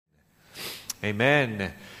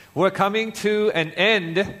Amen. We're coming to an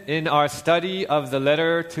end in our study of the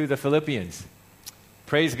letter to the Philippians.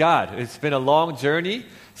 Praise God. It's been a long journey.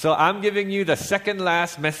 So I'm giving you the second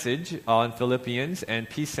last message on Philippians, and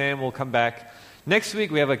P. Sam will come back. Next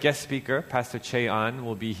week we have a guest speaker. Pastor Che An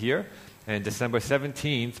will be here. And December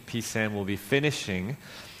 17th, P. Sam will be finishing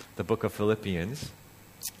the book of Philippians.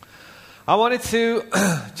 I wanted to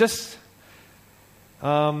just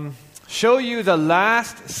show you the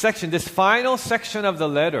last section, this final section of the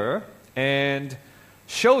letter, and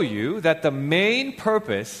show you that the main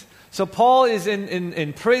purpose. So Paul is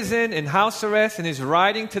in prison, in house arrest, and is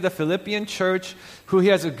writing to the Philippian church who he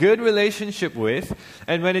has a good relationship with.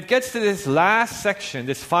 And when it gets to this last section,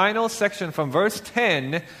 this final section from verse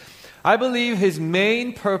 10, I believe his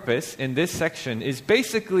main purpose in this section is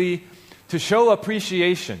basically to show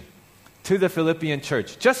appreciation to the Philippian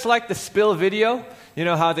church. Just like the spill video, you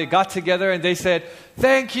know how they got together and they said,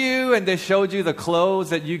 "Thank you," and they showed you the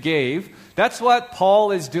clothes that you gave. That's what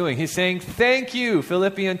Paul is doing. He's saying, "Thank you,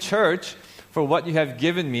 Philippian church, for what you have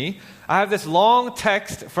given me." I have this long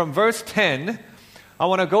text from verse 10. I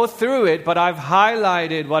want to go through it, but I've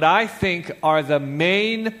highlighted what I think are the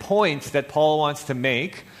main points that Paul wants to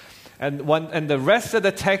make. And the rest of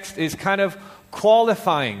the text is kind of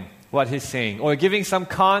qualifying what he's saying, or giving some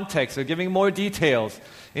context, or giving more details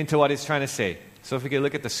into what he's trying to say. So if we can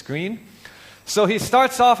look at the screen. So he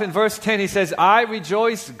starts off in verse 10, he says, "I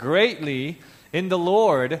rejoice greatly in the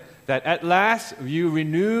Lord that at last you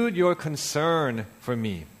renewed your concern for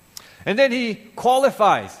me." And then he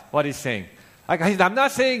qualifies what he's saying. I'm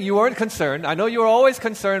not saying you weren't concerned. I know you were always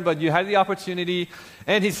concerned, but you had the opportunity.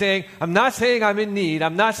 And he's saying, I'm not saying I'm in need.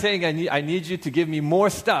 I'm not saying I need you to give me more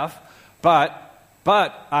stuff, but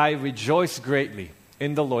I rejoice greatly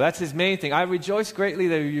in the Lord. That's his main thing. I rejoice greatly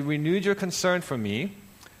that you renewed your concern for me.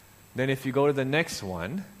 Then if you go to the next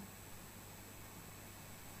one.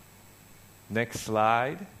 Next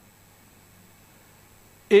slide.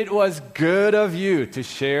 "It was good of you to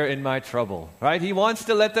share in my trouble." Right? He wants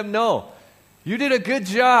to let them know, you did a good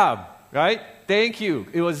job, right? Thank you.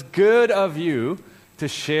 It was good of you to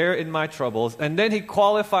share in my troubles. And then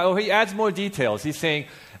he adds more details. He's saying,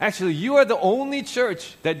 actually, you are the only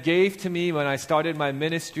church that gave to me when I started my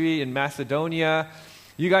ministry in Macedonia.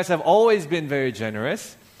 You guys have always been very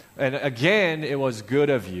generous. And again, it was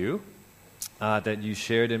good of you that you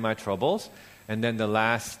shared in my troubles. And then the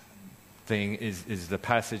last thing is the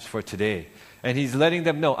passage for today. And he's letting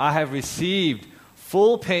them know, I have received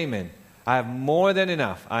full payment. I have more than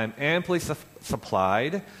enough. I am amply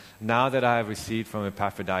supplied now that I have received from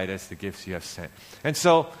Epaphroditus the gifts you have sent. And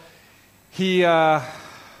so he,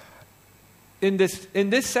 in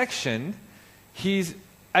this section, he's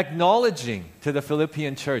acknowledging to the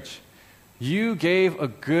Philippian church, you gave a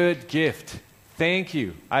good gift. Thank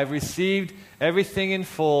you. I've received everything in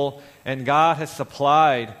full, and God has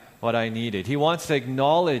supplied what I needed. He wants to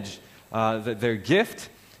acknowledge their gift.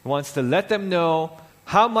 He wants to let them know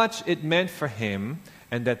how much it meant for him,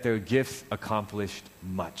 and that their gifts accomplished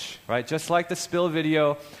much. Right? Just like the spill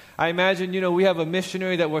video. I imagine, we have a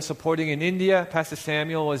missionary that we're supporting in India. Pastor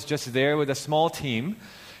Samuel was just there with a small team.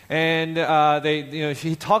 And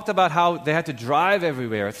he talked about how they had to drive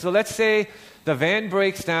everywhere. So let's say the van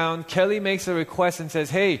breaks down. Kelly makes a request and says,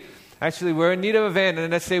 "Hey, actually, we're in need of a van."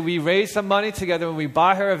 And let's say we raise some money together and we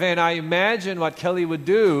buy her a van. I imagine what Kelly would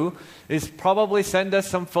do is probably send us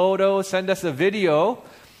some photos, send us a video,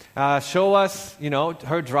 show us,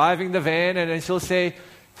 her driving the van, and then she'll say,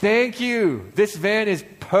 "Thank you. This van is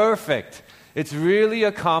perfect. It's really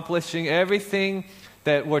accomplishing everything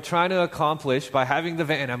that we're trying to accomplish by having the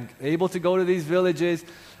van. I'm able to go to these villages.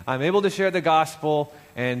 I'm able to share the gospel.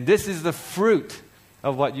 And this is the fruit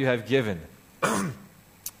of what you have given."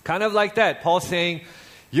 Kind of like that. Paul's saying,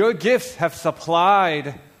 your gifts have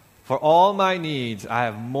supplied for all my needs. I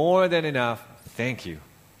have more than enough. Thank you.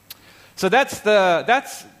 So that's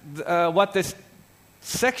what this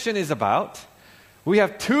section is about. We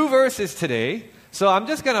have 2 verses today. So I'm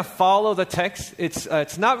just going to follow the text.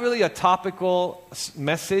 It's not really a topical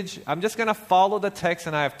message. I'm just going to follow the text,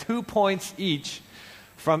 and I have 2 points each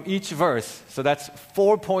from each verse. So that's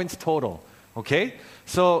 4 points total. Okay?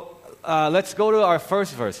 So let's go to our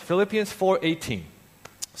first verse, Philippians 4:18.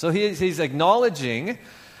 So he's acknowledging,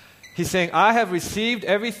 he's saying, I have received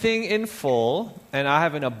everything in full, and I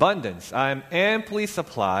have an abundance. I am amply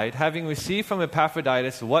supplied, having received from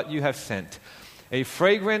Epaphroditus what you have sent, a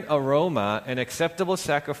fragrant aroma, an acceptable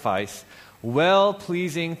sacrifice,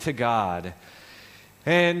 well-pleasing to God.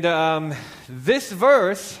 And this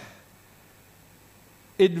verse,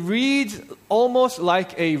 it reads almost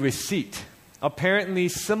like a receipt. apparently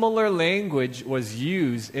similar language was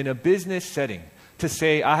used in a business setting to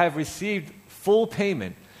say, I have received full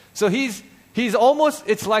payment. So he's almost,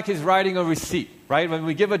 it's like he's writing a receipt, right? When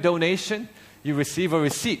we give a donation, you receive a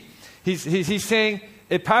receipt. He's saying,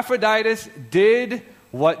 Epaphroditus did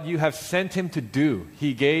what you have sent him to do.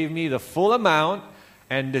 He gave me the full amount,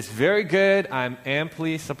 and it's very good. I'm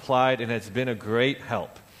amply supplied, and it's been a great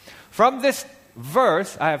help. From this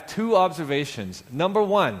verse, I have two observations. Number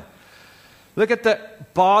one, look at the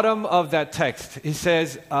bottom of that text. He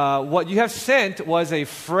says, what you have sent was a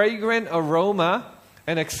fragrant aroma,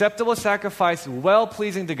 an acceptable sacrifice,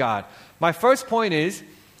 well-pleasing to God. My first point is,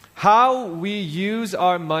 how we use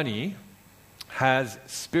our money has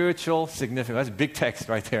spiritual significance. That's big text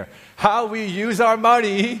right there. How we use our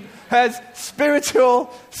money has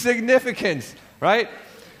spiritual significance, right?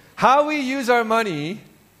 How we use our money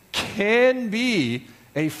can be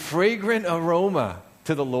a fragrant aroma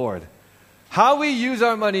to the Lord. How we use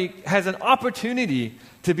our money has an opportunity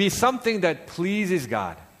to be something that pleases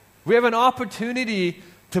God. We have an opportunity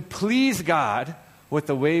to please God with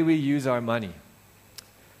the way we use our money.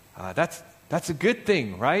 That's a good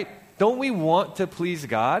thing, right? Don't we want to please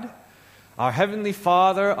God? Our Heavenly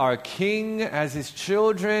Father, our King, as His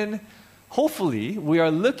children, hopefully we are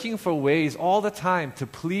looking for ways all the time to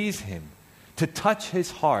please Him, to touch His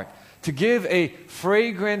heart, to give a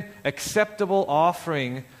fragrant, acceptable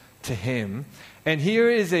offering to Him. And here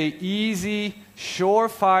is an easy,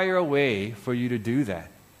 surefire way for you to do that.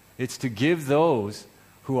 It's to give those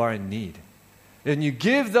who are in need. And you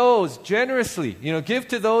give those generously, give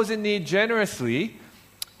to those in need generously,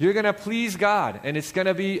 you're going to please God, and it's going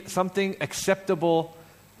to be something acceptable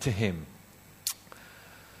to Him.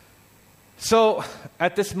 So,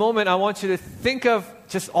 at this moment, I want you to think of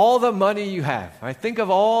just all the money you have. Right? Think of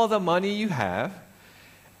all the money you have.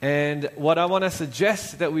 And what I want to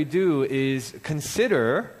suggest that we do is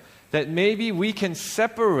consider that maybe we can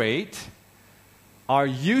separate our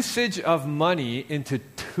usage of money into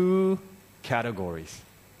two categories.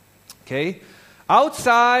 Okay?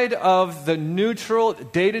 Outside of the neutral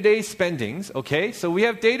day-to-day spendings, okay? So we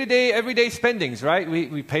have day-to-day, everyday spendings, right?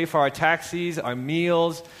 We pay for our taxis, our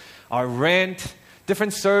meals, our rent,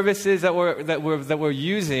 different services that we're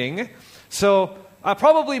using. So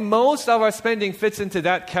probably most of our spending fits into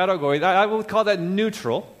that category. I would call that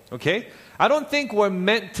neutral, okay? I don't think we're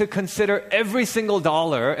meant to consider every single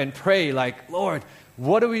dollar and pray like, Lord,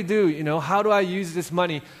 what do we do? How do I use this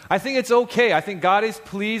money? I think it's okay. I think God is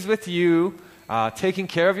pleased with you taking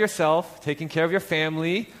care of yourself, taking care of your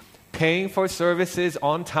family, paying for services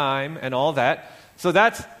on time and all that. So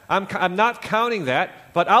I'm not counting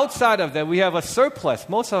that. But outside of that, we have a surplus.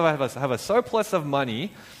 Most of us have a surplus of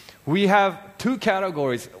money. We have two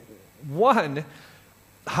categories. One,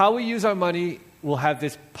 how we use our money will have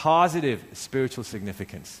this positive spiritual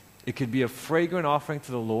significance. It could be a fragrant offering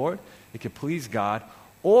to the Lord. It could please God.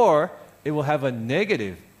 Or it will have a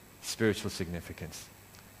negative spiritual significance.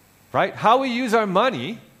 Right? How we use our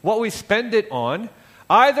money, what we spend it on,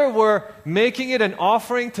 either we're making it an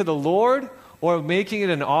offering to the Lord or making it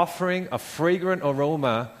an offering, a fragrant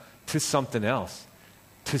aroma to something else,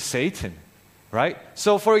 to Satan. Right?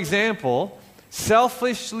 So, for example,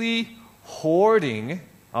 selfishly hoarding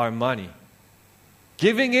our money,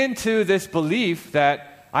 giving into this belief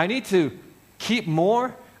that I need to keep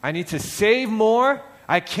more, I need to save more,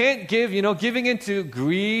 I can't give, giving into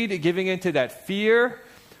greed, giving into that fear.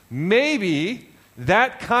 Maybe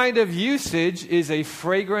that kind of usage is a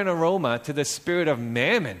fragrant aroma to the spirit of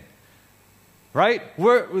mammon. Right?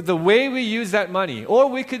 The way we use that money. Or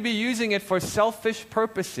we could be using it for selfish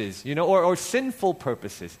purposes, or sinful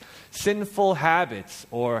purposes. Sinful habits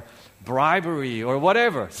or bribery or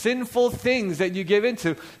whatever. Sinful things that you give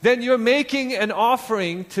into. Then you're making an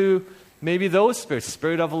offering to maybe those spirits.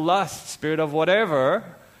 Spirit of lust, spirit of whatever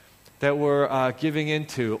that we're giving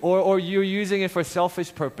into. Or you're using it for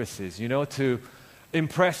selfish purposes, to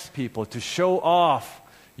impress people, to show off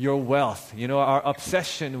your wealth. Our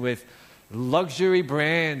obsession with luxury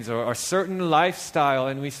brands or a certain lifestyle,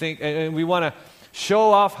 and we think, and we want to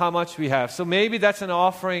show off how much we have. So maybe that's an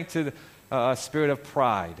offering to the spirit of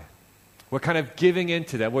pride. We're kind of giving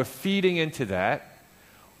into that. We're feeding into that.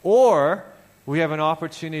 Or we have an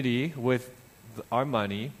opportunity with our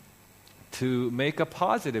money to make a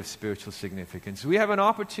positive spiritual significance. We have an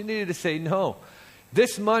opportunity to say, no,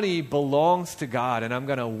 this money belongs to God, and I'm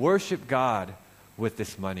going to worship God with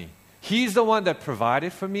this money. He's the one that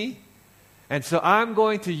provided for me, and so I'm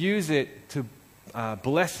going to use it to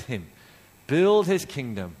bless Him, build His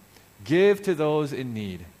kingdom, give to those in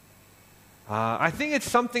need. I think it's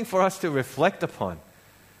something for us to reflect upon.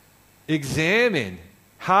 Examine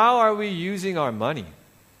How are we using our money?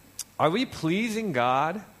 Are we pleasing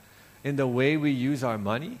God in the way we use our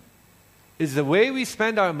money? Is the way we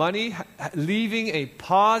spend our money leaving a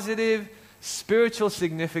positive spiritual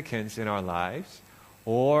significance in our lives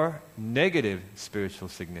or negative spiritual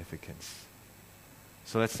significance?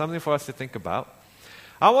 So that's something for us to think about.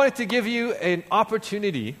 I wanted to give you an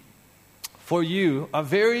opportunity for you, a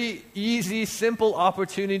very easy, simple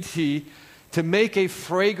opportunity to make a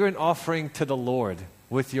fragrant offering to the Lord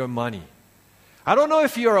with your money. I don't know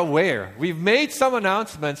if you're aware. We've made some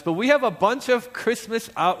announcements, but we have a bunch of Christmas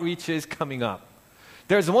outreaches coming up.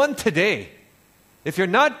 There's one today. If you're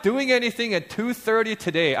not doing anything at 2:30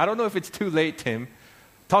 today, I don't know if it's too late, Tim.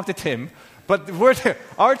 Talk to Tim. But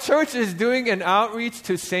our church is doing an outreach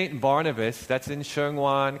to St. Barnabas. That's in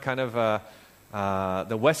Sheungwan, kind of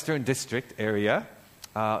the Western District area.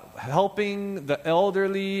 Helping the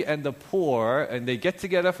elderly and the poor, and they get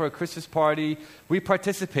together for a Christmas party. We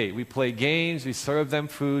participate. We play games. We serve them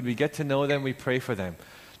food. We get to know them. We pray for them.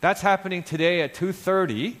 That's happening today at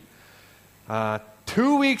 2:30.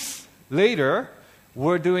 2 weeks later,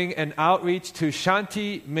 we're doing an outreach to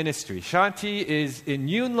Shanti Ministry. Shanti is in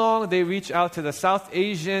Yunlong. They reach out to the South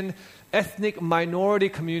Asian ethnic minority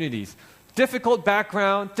communities. Difficult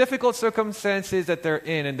background, difficult circumstances that they're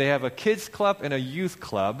in, and they have a kids club and a youth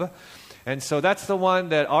club. And so that's the one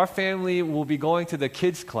that our family will be going to the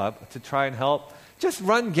kids club to try and help just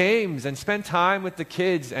run games and spend time with the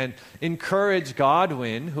kids and encourage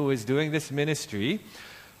Godwin, who is doing this ministry.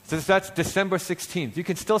 So that's December 16th. You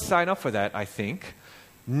can still sign up for that, I think.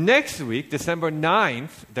 Next week, December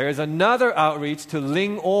 9th, there is another outreach to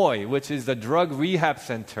Ling Oi, which is the drug rehab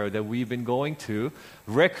center that we've been going to,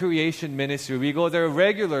 recreation ministry. We go there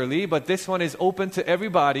regularly, but this one is open to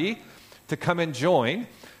everybody to come and join.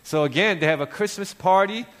 So again, they have a Christmas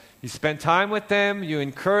party. You spend time with them, you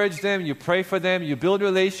encourage them, you pray for them, you build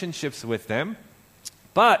relationships with them.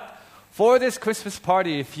 But for this Christmas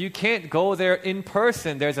party, if you can't go there in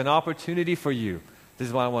person, there's an opportunity for you. This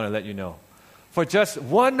is what I want to let you know. For just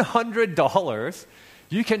 $100,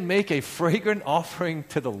 you can make a fragrant offering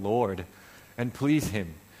to the Lord and please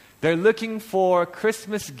Him. They're looking for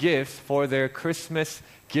Christmas gifts for their Christmas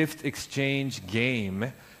gift exchange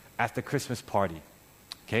game at the Christmas party.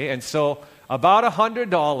 Okay, and so about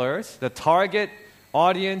 $100, the target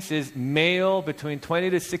audience is male between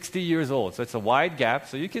 20 to 60 years old. So it's a wide gap,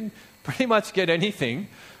 so you can pretty much get anything,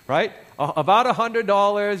 right? About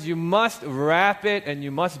 $100, you must wrap it and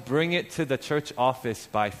you must bring it to the church office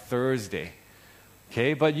by Thursday.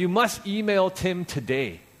 Okay, but you must email Tim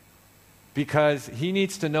today because he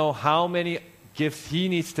needs to know how many gifts he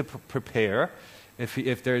needs to prepare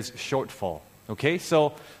if there's shortfall. Okay,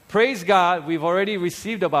 so praise God, we've already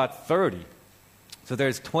received about 30. So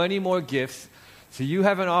there's 20 more gifts. So you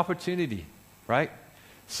have an opportunity, right?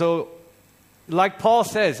 So like Paul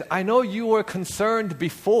says, I know you were concerned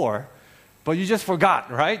before, but you just forgot,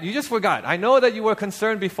 right? You just forgot. I know that you were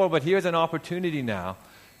concerned before, but here's an opportunity now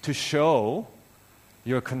to show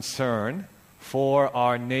your concern for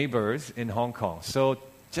our neighbors in Hong Kong. So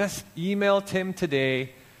just email Tim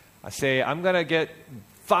today. I say, I'm going to get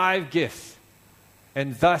 5 gifts.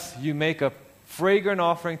 And thus you make a fragrant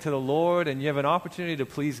offering to the Lord, and you have an opportunity to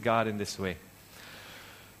please God in this way.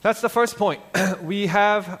 That's the first point. We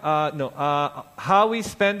have, how we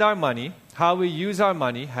spend our money, how we use our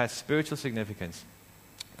money has spiritual significance.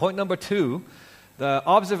 Point number 2, the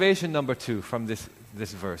observation number 2 from this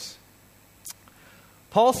verse.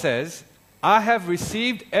 Paul says, I have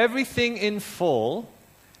received everything in full,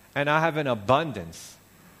 and I have an abundance.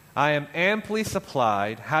 I am amply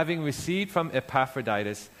supplied, having received from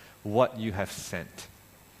Epaphroditus what you have sent.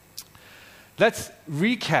 Let's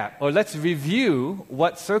recap, or let's review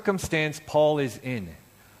what circumstance Paul is in.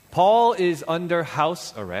 Paul is under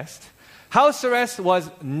house arrest. House arrest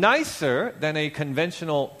was nicer than a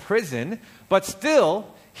conventional prison, but still,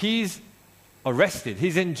 he's arrested.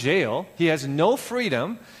 He's in jail. He has no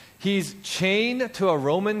freedom. He's chained to a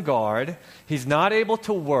Roman guard. He's not able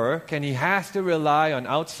to work, and he has to rely on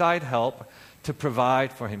outside help to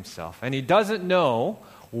provide for himself. And he doesn't know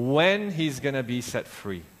when he's going to be set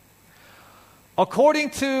free.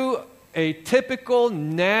 According to a typical,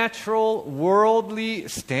 natural, worldly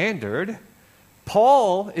standard,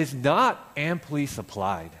 Paul is not amply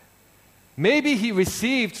supplied. Maybe he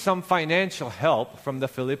received some financial help from the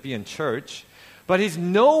Philippian church, but he's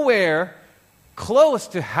nowhere close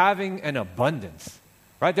to having an abundance.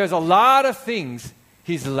 Right? There's a lot of things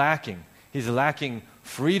he's lacking. He's lacking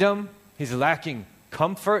freedom. He's lacking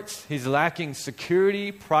comforts. He's lacking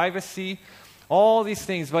security, privacy, all these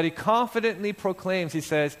things. But he confidently proclaims, he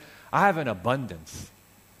says, I have an abundance.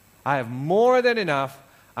 I have more than enough.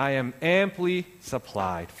 I am amply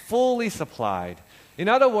supplied, fully supplied. In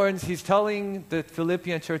other words, he's telling the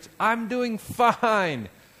Philippian church, I'm doing fine.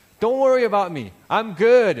 Don't worry about me. I'm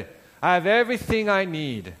good. I have everything I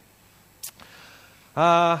need.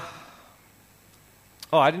 I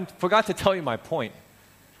forgot to tell you my point.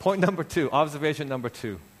 Point number 2, observation number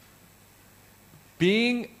 2.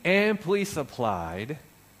 Being amply supplied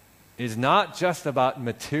is not just about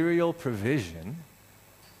material provision,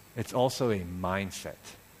 it's also a mindset.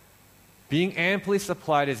 Being amply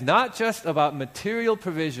supplied is not just about material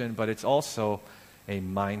provision, but it's also a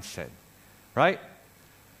mindset, right?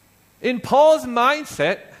 In Paul's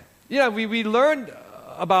mindset, we learned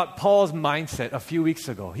about Paul's mindset a few weeks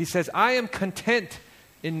ago. He says, I am content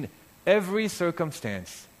in every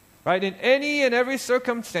circumstance, right? In any and every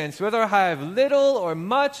circumstance, whether I have little or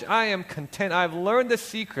much, I am content. I've learned the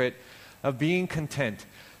secret of being content.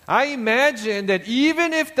 I imagine that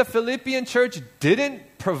even if the Philippian church didn't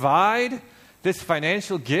provide this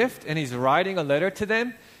financial gift and he's writing a letter to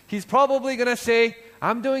them, he's probably going to say,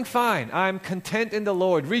 I'm doing fine. I'm content in the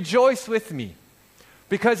Lord. Rejoice with me.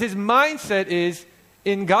 Because his mindset is,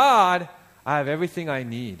 in God, I have everything I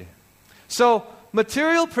need. So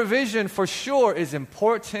material provision for sure is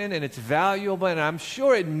important and it's valuable, and I'm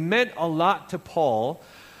sure it meant a lot to Paul.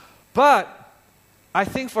 But I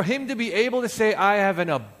think for him to be able to say, I have an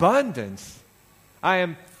abundance, I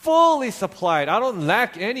am fully supplied, I don't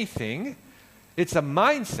lack anything, it's a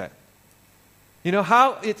mindset.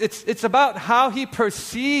 It's about how he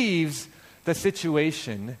perceives the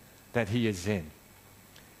situation that he is in.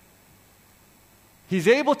 He's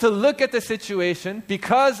able to look at the situation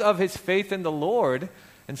because of his faith in the Lord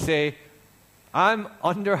and say, I'm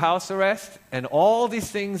under house arrest and all these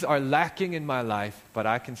things are lacking in my life, but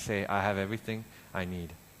I can say I have everything I need.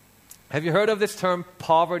 Have you heard of this term,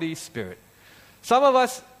 poverty spirit? Some of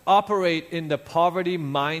us operate in the poverty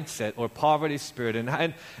mindset or poverty spirit.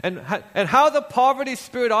 And how the poverty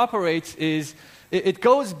spirit operates is it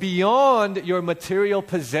goes beyond your material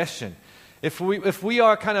possession. If we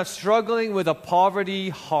are kind of struggling with a poverty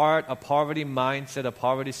heart, a poverty mindset, a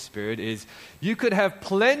poverty spirit, is you could have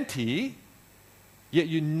plenty, yet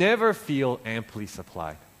you never feel amply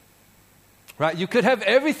supplied. Right? You could have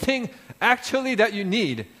everything actually that you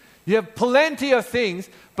need. You have plenty of things,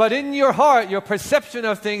 but in your heart, your perception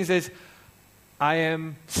of things is, I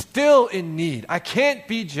am still in need. I can't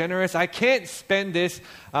be generous. I can't spend this.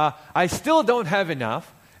 I still don't have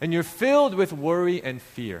enough. And you're filled with worry and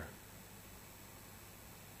fear.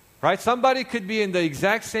 Right? Somebody could be in the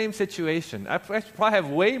exact same situation. I probably have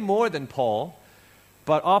way more than Paul,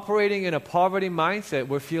 but operating in a poverty mindset,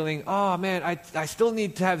 we're feeling, oh man, I still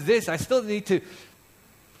need to have this. I still need to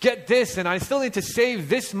get this, and I still need to save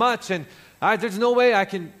this much, and there's no way I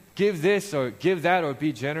can give this or give that or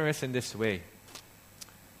be generous in this way.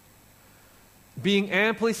 Being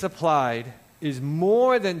amply supplied is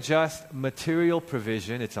more than just material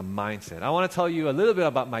provision. It's a mindset. I want to tell you a little bit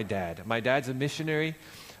about my dad. My dad's a missionary.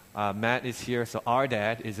 Matt is here, so our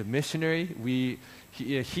dad is a missionary.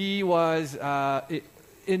 He was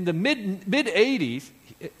in the mid 80s,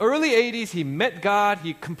 early 80s. He met God.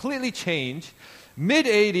 He completely changed. Mid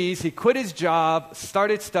 80s, he quit his job,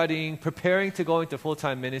 started studying, preparing to go into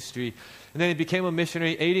full-time ministry, and then he became a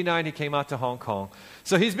missionary. 89, he came out to Hong Kong.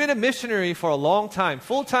 So he's been a missionary for a long time,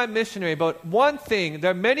 full-time missionary. But one thing,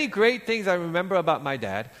 there are many great things I remember about my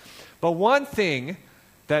dad, but one thing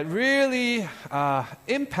that really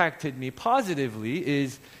impacted me positively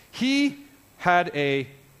is he had a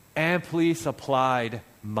amply supplied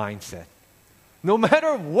mindset. No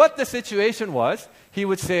matter what the situation was, he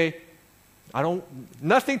would say,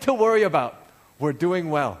 nothing to worry about. We're doing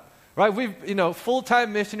well. Right?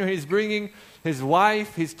 Full-time missionary, he's bringing his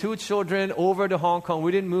wife, his 2 children over to Hong Kong.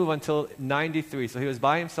 We didn't move until 93. So he was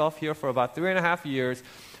by himself here for about 3.5 years,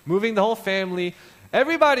 moving the whole family.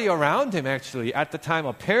 Everybody around him, actually, at the time,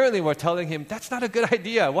 apparently were telling him, that's not a good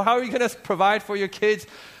idea. Well, how are you going to provide for your kids?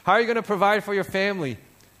 How are you going to provide for your family?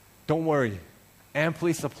 Don't worry.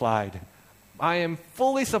 Amply supplied. I am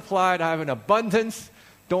fully supplied. I have an abundance.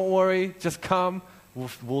 Don't worry. Just come.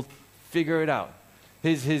 We'll figure it out.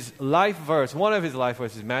 His life verse, one of his life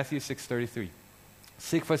verses is Matthew 6:33.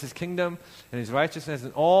 Seek first his kingdom and his righteousness,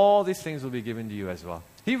 and all these things will be given to you as well.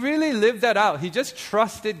 He really lived that out. He just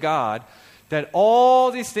trusted God that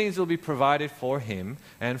all these things will be provided for him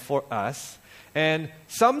and for us. And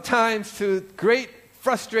sometimes, to great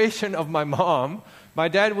frustration of my mom, my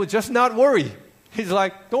dad would just not worry. He's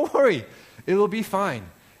like, don't worry, it will be fine.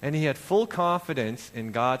 And he had full confidence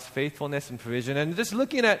in God's faithfulness and provision. And just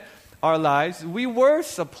looking at our lives, we were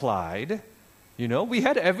supplied. We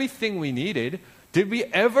had everything we needed. Did we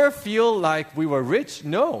ever feel like we were rich?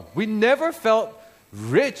 No. We never felt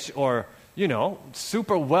rich or,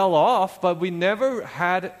 super well off, but we never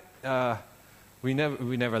had, we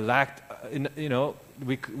never lacked,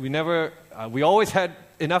 we always had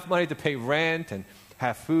enough money to pay rent and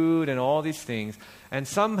have food and all these things. And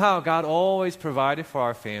somehow God always provided for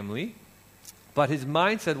our family. But his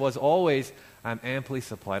mindset was always, I'm amply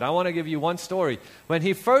supplied. I want to give you one story. When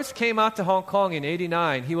he first came out to Hong Kong in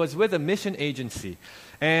 1989, he was with a mission agency.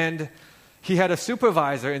 And he had a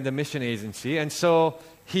supervisor in the mission agency. And so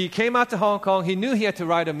he came out to Hong Kong. He knew he had to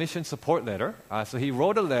write a mission support letter. So he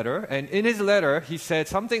wrote a letter. And in his letter, he said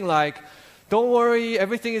something like, don't worry,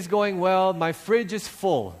 everything is going well. My fridge is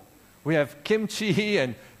full. We have kimchi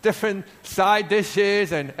and different side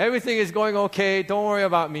dishes, and everything is going okay. Don't worry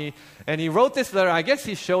about me. And he wrote this letter. I guess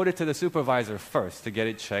he showed it to the supervisor first to get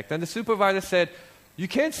it checked. And the supervisor said, you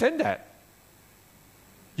can't send that.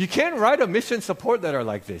 You can't write a mission support letter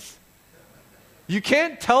like this. You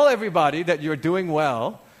can't tell everybody that you're doing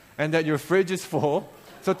well and that your fridge is full.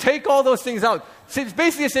 So take all those things out. So it's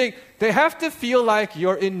basically saying they have to feel like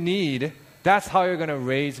you're in need. That's how you're going to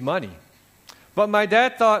raise money. But my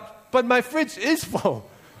dad thought, but my fridge is full.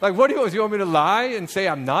 Like, what do you want me to lie and say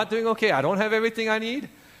I'm not doing okay? I don't have everything I need?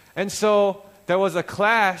 And so there was a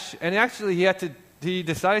clash, and actually he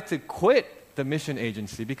decided to quit the mission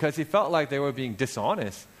agency because he felt like they were being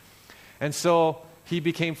dishonest. And so he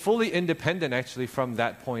became fully independent actually from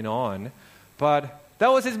that point on. But that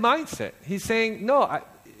was his mindset. He's saying, no,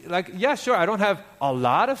 sure, I don't have a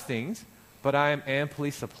lot of things, but I am amply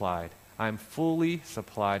supplied. I'm fully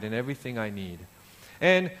supplied in everything I need.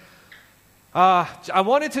 And I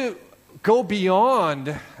wanted to go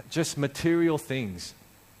beyond just material things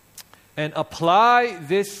and apply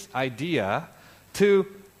this idea to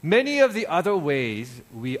many of the other ways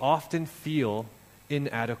we often feel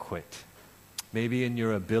inadequate. Maybe in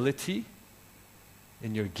your ability,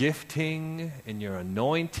 in your gifting, in your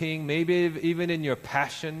anointing, maybe even in your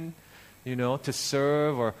passion, to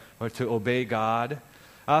serve or to obey God.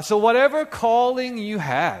 So whatever calling you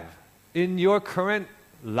have in your current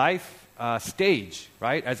life stage,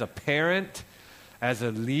 right? As a parent, as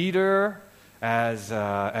a leader, as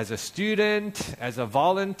a student, as a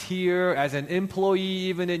volunteer, as an employee,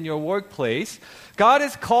 even in your workplace, God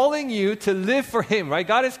is calling you to live for Him, right?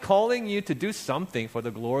 God is calling you to do something for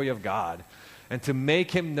the glory of God and to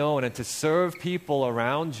make Him known and to serve people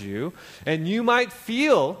around you. And you might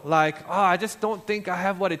feel like, I just don't think I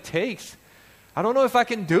have what it takes. I don't know if I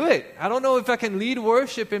can do it. I don't know if I can lead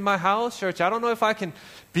worship in my house church. I don't know if I can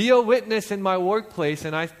be a witness in my workplace.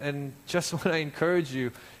 And just want to encourage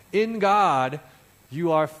you, in God,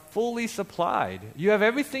 you are fully supplied. You have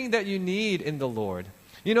everything that you need in the Lord.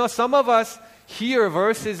 Some of us hear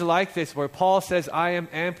verses like this where Paul says, I am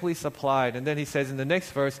amply supplied. And then he says in the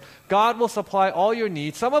next verse, God will supply all your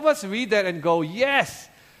needs. Some of us read that and go, yes,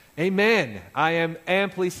 amen. I am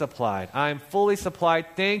amply supplied. I am fully supplied.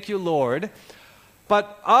 Thank you, Lord.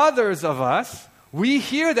 But others of us, we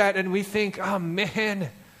hear that and we think, oh man,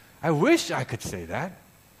 I wish I could say that.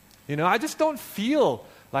 I just don't feel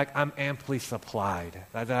like I'm amply supplied,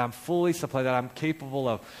 that I'm fully supplied, that I'm capable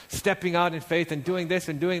of stepping out in faith and doing this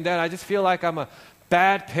and doing that. I just feel like I'm a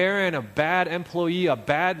bad parent, a bad employee, a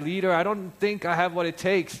bad leader. I don't think I have what it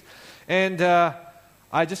takes. And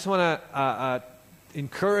I just want to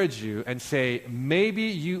encourage you and say, maybe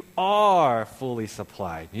you are fully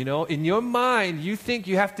supplied. In your mind, you think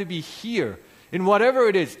you have to be here in whatever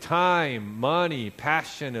it is, time, money,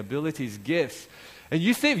 passion, abilities, gifts. And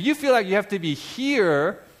you feel like you have to be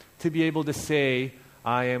here to be able to say,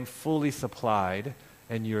 I am fully supplied,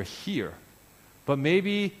 and you're here. But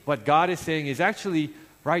maybe what God is saying is actually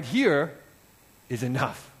right here is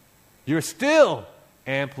enough. You're still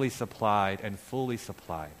amply supplied and fully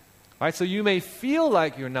supplied. Right? So you may feel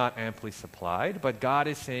like you're not amply supplied, but God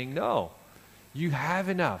is saying, no, you have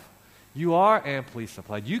enough. You are amply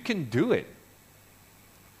supplied. You can do it.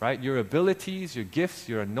 Right? Your abilities, your gifts,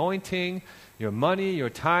 your anointing, your money, your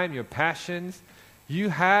time, your passions, you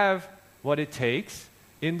have what it takes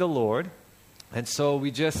in the Lord. And so we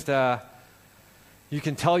just, you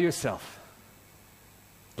can tell yourself,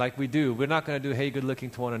 like we do, we're not going to do, hey, good looking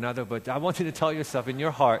to one another, but I want you to tell yourself in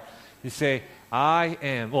your heart, you say,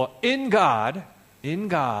 in God,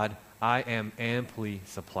 I am amply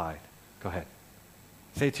supplied. Go ahead.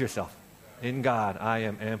 Say it to yourself. In God, I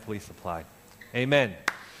am amply supplied. Amen.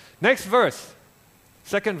 Next verse.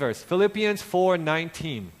 Second verse. Philippians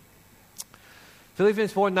 4:19.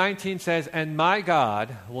 Philippians 4:19 says, and my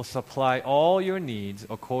God will supply all your needs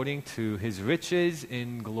according to His riches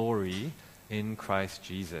in glory in Christ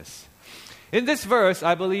Jesus. In this verse,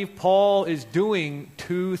 I believe Paul is doing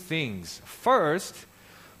two things. First,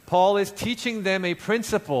 Paul is teaching them a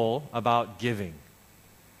principle about giving.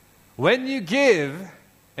 When you give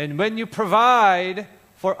and when you provide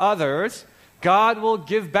for others, God will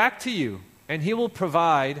give back to you and He will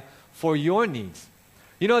provide for your needs.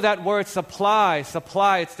 You know that word supply,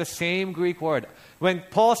 it's the same Greek word. When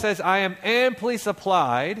Paul says, I am amply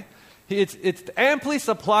supplied, it's amply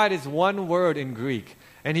supplied is one word in Greek.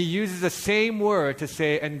 And he uses the same word to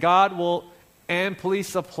say, and God will amply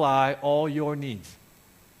supply all your needs.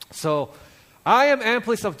 So, I am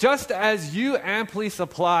amply supplied. Just as you amply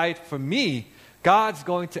supplied for me, God's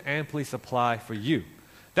going to amply supply for you.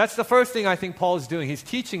 That's the first thing I think Paul is doing. He's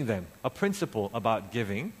teaching them a principle about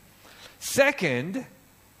giving. Second,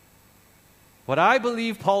 what I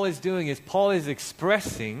believe Paul is doing is Paul is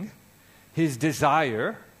expressing his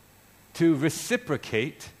desire to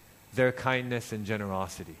reciprocate their kindness and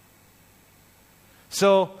generosity.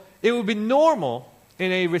 So, it would be normal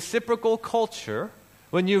in a reciprocal culture,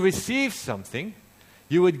 when you receive something,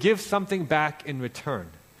 you would give something back in return.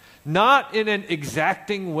 Not in an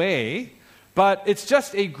exacting way, but it's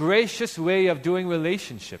just a gracious way of doing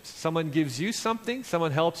relationships. Someone gives you something,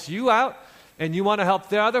 someone helps you out, and you want to help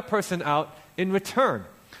the other person out in return.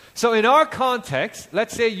 So in our context,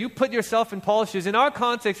 let's say you put yourself in Paul's shoes. In our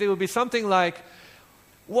context, it would be something like,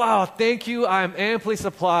 wow, thank you, I am amply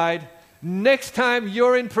supplied. Next time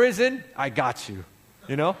you're in prison, I got you.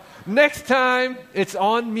 You know? Next time, it's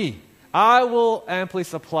on me. I will amply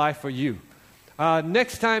supply for you.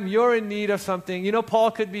 Next time you're in need of something, you know,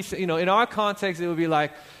 Paul could be, you know, in our context, it would be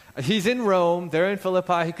like, he's in Rome, they're in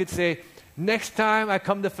Philippi, he could say, next time I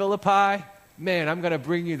come to Philippi, man, I'm going to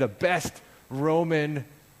bring you the best Roman,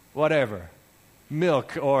 whatever,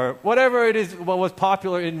 milk or whatever it is, what was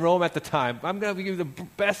popular in Rome at the time. I'm going to give you the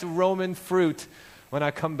best Roman fruit when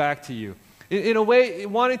I come back to you. In a way,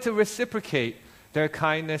 wanting to reciprocate their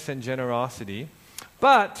kindness and generosity.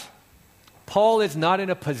 But Paul is not in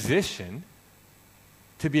a position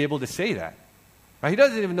to be able to say that. Right? He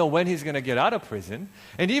doesn't even know when he's going to get out of prison.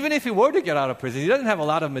 And even if he were to get out of prison, he doesn't have a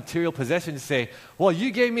lot of material possessions to say, well,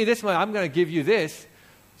 you gave me this money, I'm going to give you this.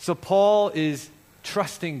 So Paul is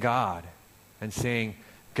trusting God and saying,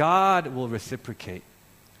 God will reciprocate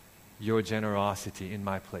your generosity in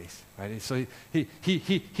my place. Right? So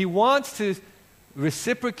he wants to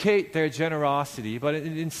reciprocate their generosity, but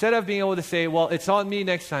instead of being able to say, well, it's on me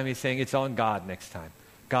next time, he's saying it's on God next time.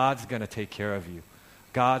 God's going to take care of you.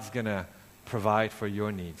 God's going to provide for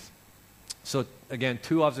your needs. So again,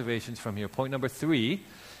 two observations from here. Point number 3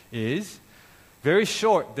 is very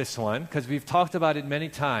short, this one, because we've talked about it many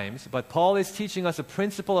times, but Paul is teaching us a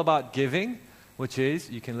principle about giving, which is,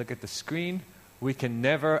 you can look at the screen, we can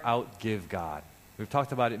never outgive God. We've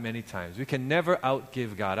talked about it many times. We can never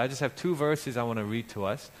outgive God. I just have 2 verses I want to read to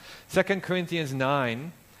us. 2 Corinthians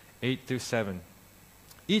 9, 8 through 7.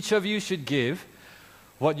 Each of you should give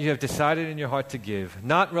what you have decided in your heart to give,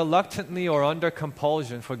 not reluctantly or under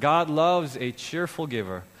compulsion, for God loves a cheerful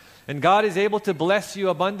giver. And God is able to bless you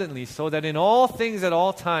abundantly, so that in all things at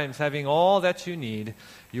all times, having all that you need,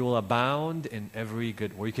 you will abound in every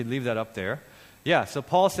good work. You can leave that up there. Yeah, so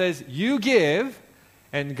Paul says, you give,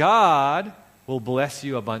 and God will bless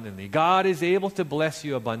you abundantly. God is able to bless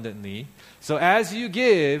you abundantly. So as you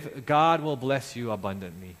give, God will bless you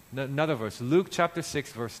abundantly. Another verse, Luke chapter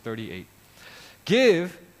 6, verse 38.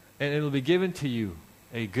 Give, and it will be given to you.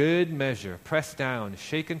 A good measure, pressed down,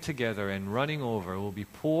 shaken together, and running over, will be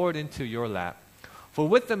poured into your lap. For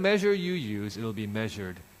with the measure you use, it will be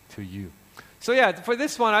measured to you. So yeah, for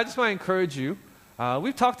this one, I just want to encourage you.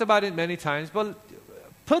 We've talked about it many times, but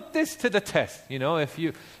put this to the test. You know, if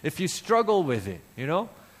you struggle with it, you know,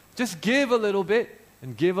 just give a little bit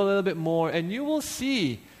and give a little bit more, and you will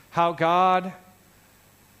see how God,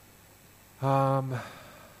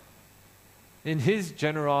 in His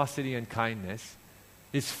generosity and kindness,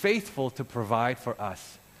 is faithful to provide for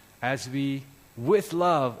us as we, with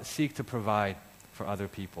love, seek to provide for other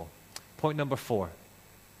people. Point number 4.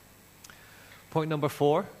 Point number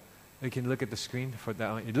 4, we can look at the screen for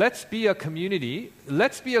that one. Let's be a community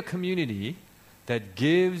that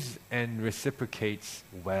gives and reciprocates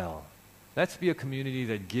well. Let's be a community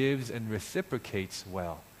that gives and reciprocates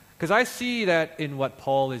well. Because I see that in what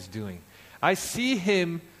Paul is doing. I see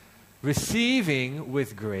him receiving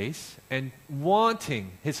with grace and wanting,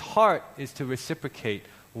 his heart is to reciprocate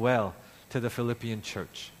well to the Philippian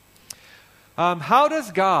church. How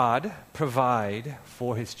does God provide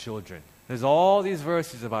for His children? There's all these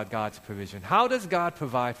verses about God's provision. How does God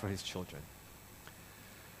provide for His children?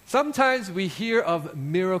 Sometimes we hear of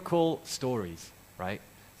miracle stories, right?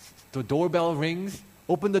 The doorbell rings,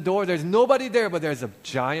 open the door, there's nobody there, but there's a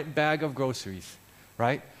giant bag of groceries,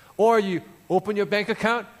 right? Or you open your bank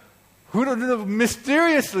account,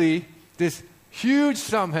 mysteriously, this huge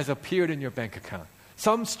sum has appeared in your bank account.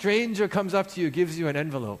 Some stranger comes up to you, gives you an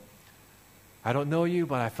envelope. I don't know you,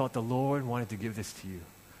 but I felt the Lord wanted to give this to you.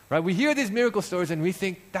 Right? We hear these miracle stories and we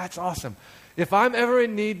think, that's awesome. If I'm ever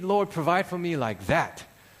in need, Lord, provide for me like that.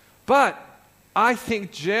 But I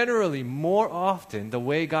think generally, more often, the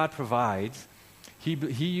way God provides, He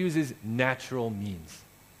uses natural means.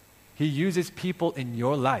 He uses people in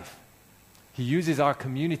your life. He uses our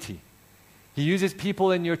community. He uses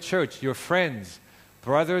people in your church, your friends,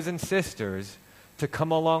 brothers and sisters, to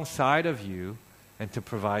come alongside of you and to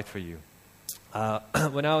provide for you.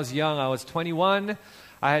 When I was young, I was 21.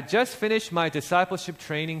 I had just finished my discipleship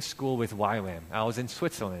training school with YWAM. I was in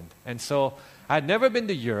Switzerland. And so I had never been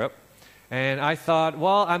to Europe. And I thought,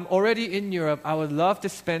 well, I'm already in Europe. I would love to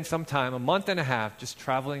spend some time, a month and a half, just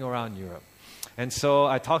traveling around Europe. And so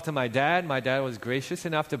I talked to my dad. My dad was gracious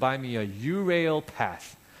enough to buy me a U-Rail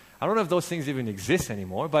pass. I don't know if those things even exist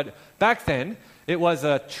anymore, but back then, it was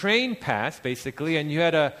a train pass, basically, and you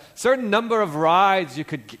had a certain number of rides you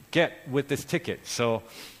could get with this ticket. So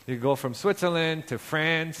you go from Switzerland to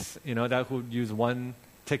France, that would use one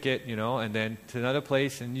ticket, and then to another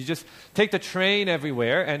place, and you just take the train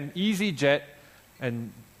everywhere, and EasyJet,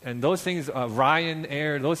 and those things,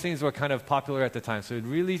 Ryanair, those things were kind of popular at the time. So it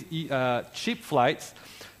really cheap flights.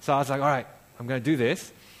 So I was like, all right, I'm going to do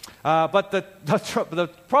this. But the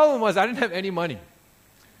problem was I didn't have any money.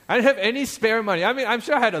 I didn't have any spare money. I mean, I'm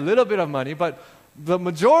sure I had a little bit of money, but the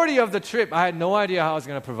majority of the trip, I had no idea how I was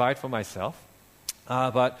going to provide for myself.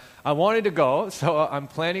 But I wanted to go, so I'm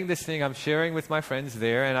planning this thing. I'm sharing with my friends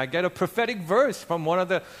there, and I get a prophetic verse from one of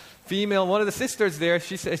the sisters there.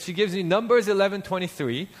 She gives me Numbers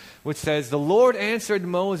 11:23, which says, "The Lord answered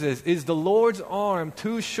Moses, 'Is the Lord's arm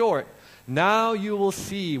too short? Now you will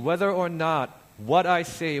see whether or not what I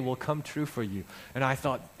say will come true for you.'" And I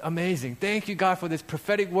thought, amazing. Thank you, God, for this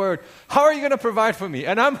prophetic word. How are you going to provide for me?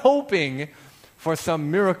 And I'm hoping for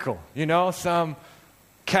some miracle, some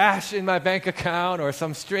cash in my bank account or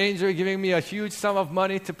some stranger giving me a huge sum of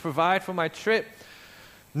money to provide for my trip.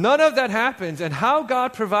 None of that happens. And how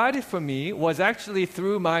God provided for me was actually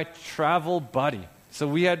through my travel buddy. So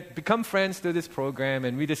we had become friends through this program,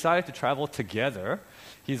 and we decided to travel together.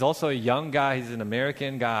 He's also a young guy. He's an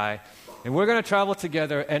American guy. And we're going to travel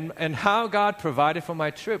together. And how God provided for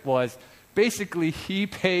my trip was basically He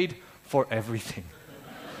paid for everything.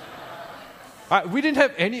 We didn't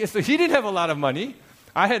have any, so He didn't have a lot of money.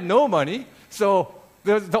 I had no money. So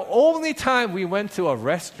the only time we went to a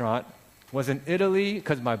restaurant was in Italy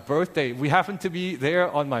because my birthday. We happened to be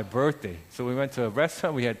there on my birthday. So we went to a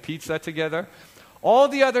restaurant. We had pizza together. All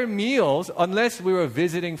the other meals, unless we were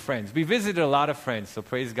visiting friends. We visited a lot of friends, so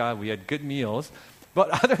praise God, we had good meals.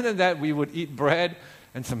 But other than that, we would eat bread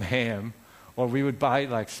and some ham, or we would buy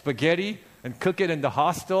like spaghetti and cook it in the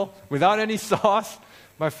hostel without any sauce.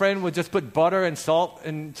 My friend would just put butter and salt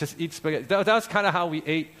and just eat spaghetti. That was kind of how we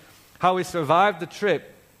ate, how we survived the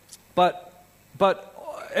trip. But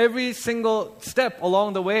every single step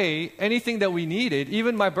along the way, anything that we needed,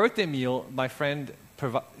 even my birthday meal, my friend,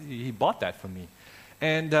 he bought that for me.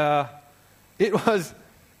 And it was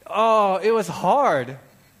hard.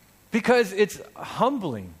 Because it's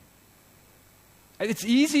humbling. It's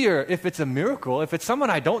easier if it's a miracle. If it's someone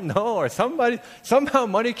I don't know or somehow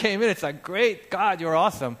money came in, it's like, great, God, you're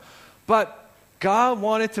awesome. But God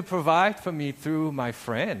wanted to provide for me through my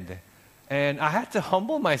friend. And I had to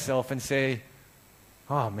humble myself and say,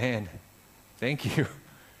 oh, man, thank you.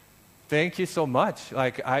 Thank you so much.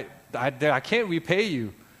 Like, I can't repay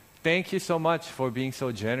you. Thank you so much for being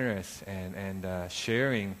so generous and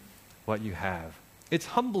sharing what you have. It's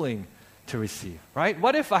humbling to receive, right?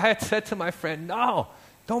 What if I had said to my friend, no,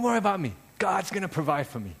 don't worry about me. God's going to provide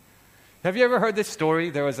for me. Have you ever heard this story?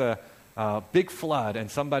 There was a big flood, and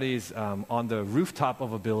somebody's on the rooftop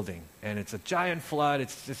of a building, and it's a giant flood.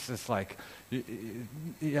 It's just like,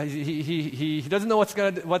 he doesn't know what's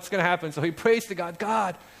going to happen, so he prays to God,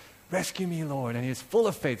 God, rescue me, Lord. And he's full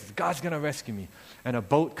of faith. God's going to rescue me. And a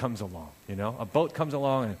boat comes along, A boat comes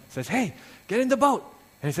along and says, hey, get in the boat.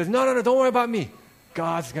 And he says, no, don't worry about me.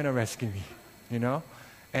 God's going to rescue me,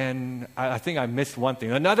 And I think I missed one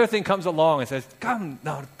thing. Another thing comes along and says, don't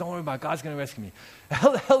worry about it. God's going to rescue me.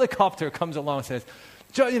 A helicopter comes along and says,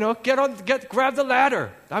 grab the ladder.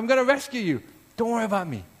 I'm going to rescue you. Don't worry about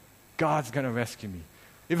me. God's going to rescue me.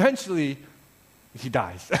 Eventually, he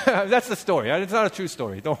dies. That's the story. It's not a true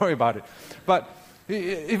story. Don't worry about it. But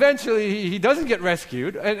eventually, he doesn't get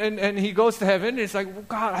rescued, and he goes to heaven, and it's like, well,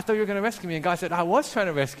 God, I thought you were going to rescue me. And God said, I was trying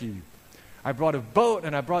to rescue you. I brought a boat,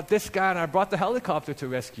 and I brought this guy, and I brought the helicopter to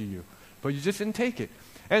rescue you. But you just didn't take it.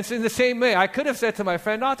 And so in the same way, I could have said to my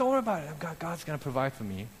friend, no, don't worry about it. God's going to provide for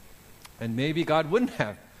me. And maybe God wouldn't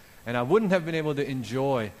have. And I wouldn't have been able to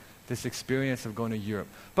enjoy this experience of going to Europe.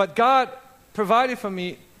 But God provided for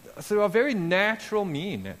me through a very natural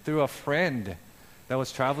means, through a friend that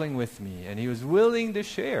was traveling with me. And he was willing to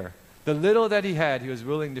share. The little that he had, he was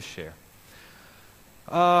willing to share.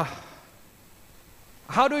 How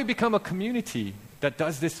do we become a community that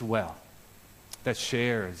does this well, that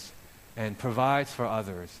shares and provides for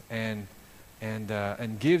others and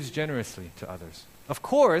gives generously to others? Of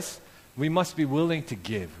course, we must be willing to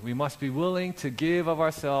give. We must be willing to give of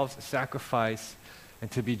ourselves, sacrifice,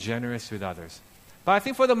 and to be generous with others. But I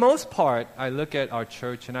think for the most part, I look at our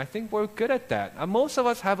church and I think we're good at that. And most of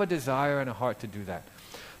us have a desire and a heart to do that.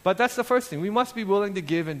 But that's the first thing. We must be willing to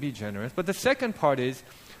give and be generous. But the second part is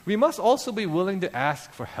we must also be willing to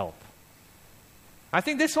ask for help. I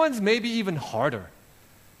think this one's maybe even harder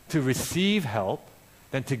to receive help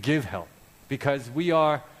than to give help, because we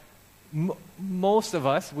are, most of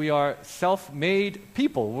us, we are self-made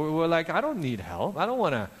people. We're like, I don't need help. I don't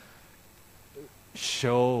want to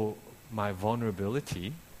show my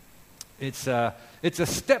vulnerability. It's a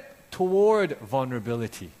step toward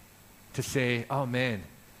vulnerability to say, oh man,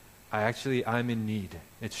 I'm in need.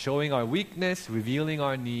 It's showing our weakness, revealing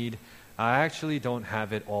our need. I actually don't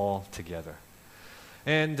have it all together.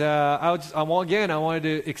 And I wanted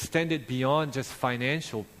to extend it beyond just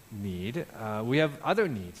financial need. We have other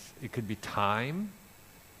needs. It could be time.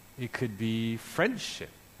 It could be friendship.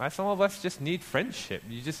 Right? Some of us just need friendship.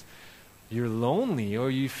 You're lonely, or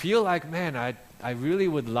you feel like, man, I really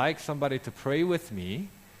would like somebody to pray with me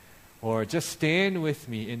or just stand with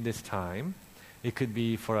me in this time. It could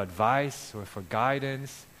be for advice or for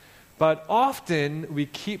guidance. But often we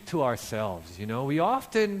keep to ourselves, We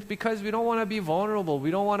often, because we don't want to be vulnerable, we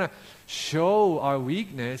don't want to show our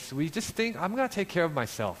weakness, we just think, I'm going to take care of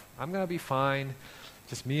myself. I'm going to be fine,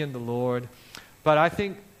 just me and the Lord. But I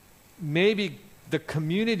think maybe the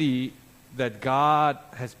community that God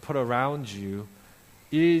has put around you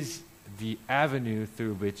is the avenue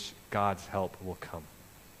through which God's help will come.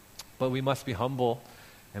 But we must be humble,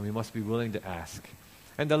 and we must be willing to ask.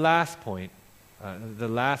 And the last point, the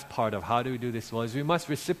last part of how do we do this well is we must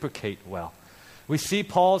reciprocate well. We see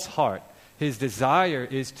Paul's heart. His desire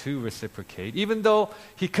is to reciprocate. Even though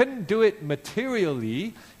he couldn't do it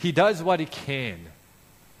materially, he does what he can.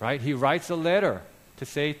 Right? He writes a letter to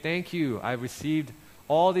say, thank you, I received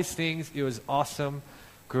all these things. It was awesome.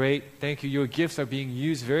 Great. Thank you. Your gifts are being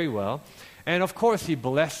used very well. And of course, he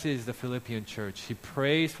blesses the Philippian church. He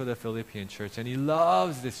prays for the Philippian church, and he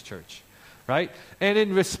loves this church, right? And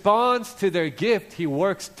in response to their gift, he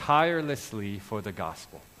works tirelessly for the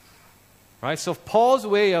gospel, right? So Paul's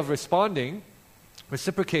way of reciprocating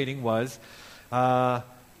was to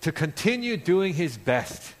continue doing his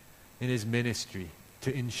best in his ministry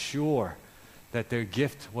to ensure that their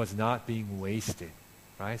gift was not being wasted,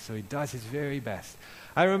 right? So he does his very best.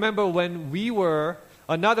 I remember when we were...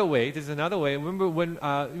 Another way.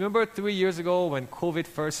 Remember 3 years ago when COVID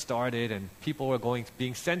first started and people were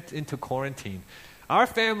being sent into quarantine. Our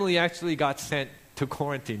family actually got sent to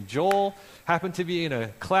quarantine. Joel happened to be in a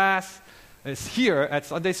class. It's here at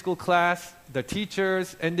Sunday school class. The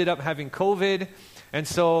teachers ended up having COVID. And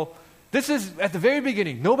so this is at the very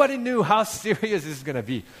beginning. Nobody knew how serious this is going to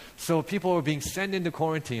be. So people were being sent into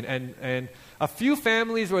quarantine. And a few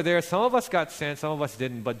families were there. Some of us got sent, some of us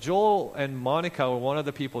didn't. But Joel and Monica were one of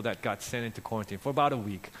the people that got sent into quarantine for about a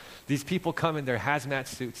week. These people come in their hazmat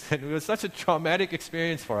suits. And it was such a traumatic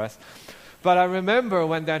experience for us. But I remember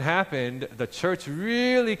when that happened, the church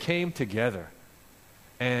really came together.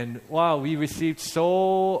 And wow, we received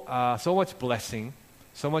so much blessing,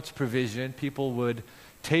 so much provision. People would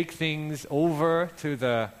take things over to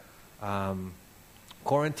the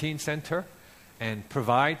quarantine center and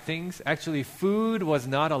provide things. Actually, food was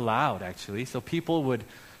not allowed, actually. So people would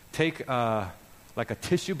take like a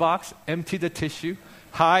tissue box, empty the tissue,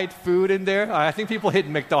 hide food in there. I think people hid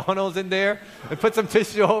McDonald's in there and put some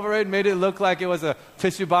tissue over it, made it look like it was a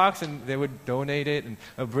tissue box, and they would donate it and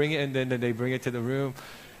bring it, and then they bring it to the room.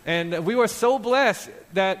 And we were so blessed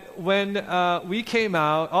that when we came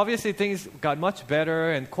out, obviously things got much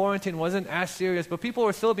better and quarantine wasn't as serious, but people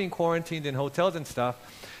were still being quarantined in hotels and stuff.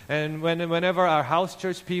 And whenever our house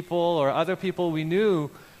church people or other people we knew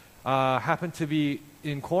happened to be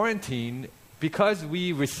in quarantine, because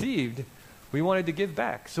we received, we wanted to give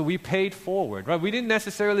back. So we paid forward. Right? We didn't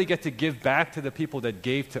necessarily get to give back to the people that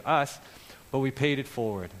gave to us, but we paid it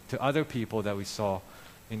forward to other people that we saw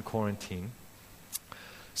in quarantine.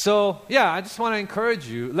 So, yeah, I just want to encourage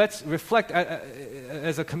you. Let's reflect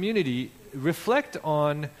as a community, reflect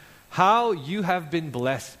on how you have been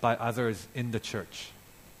blessed by others in the church.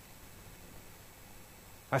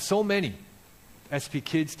 So many SP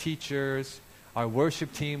Kids teachers, our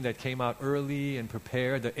worship team that came out early and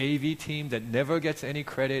prepared, the AV team that never gets any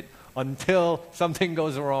credit until something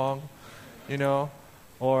goes wrong,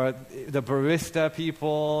 or the barista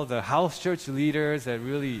people, the house church leaders that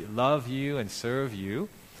really love you and serve you.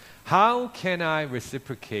 How can I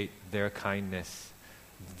reciprocate their kindness,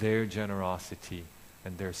 their generosity,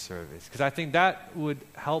 and their service? Because I think that would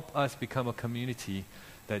help us become a community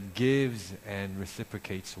that gives and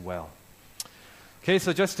reciprocates well. Okay,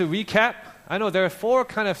 so just to recap, I know there are 4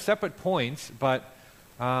 kind of separate points, but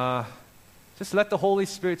just let the Holy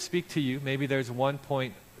Spirit speak to you. Maybe there's one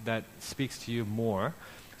point that speaks to you more.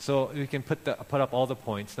 So we can put up all the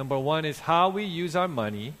points. Number 1 is how we use our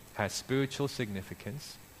money has spiritual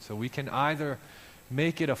significance. So we can either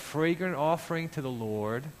make it a fragrant offering to the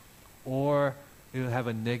Lord, or it will have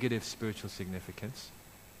a negative spiritual significance.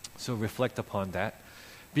 So reflect upon that.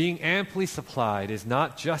 Being amply supplied is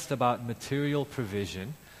not just about material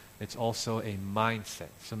provision, it's also a mindset.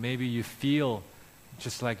 So maybe you feel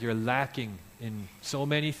just like you're lacking in so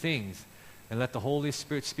many things, and let the Holy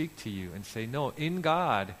Spirit speak to you and say, no, in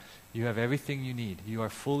God, you have everything you need. You are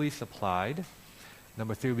fully supplied.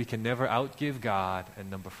 Number 3, we can never outgive God. And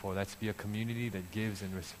number 4, let's be a community that gives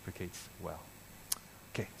and reciprocates well.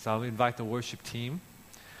 Okay, so I'll invite the worship team.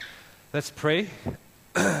 Let's pray.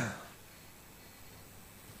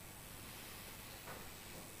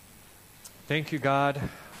 Thank you, God,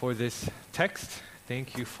 for this text.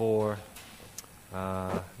 Thank you for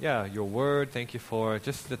your word. Thank you for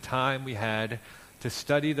just the time we had to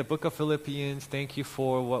study the book of Philippians. Thank you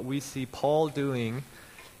for what we see Paul doing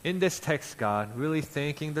in this text, God, really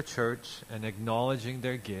thanking the church and acknowledging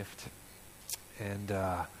their gift. And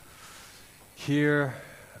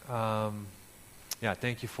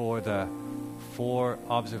thank you for the 4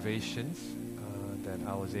 observations that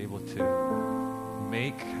I was able to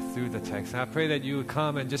make through the text. And I pray that you would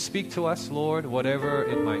come and just speak to us, Lord, whatever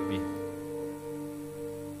it might be.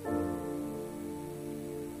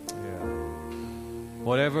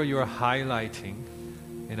 Whatever you're highlighting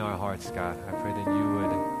in our hearts, God, I pray that you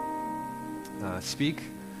would speak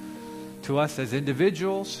to us as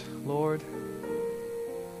individuals, Lord.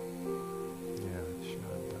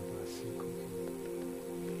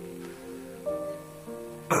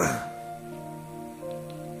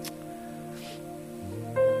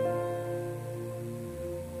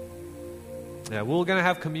 We're going to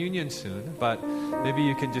have communion soon, but maybe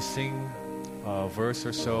you can just sing a verse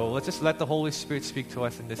or so. Let's just let the Holy Spirit speak to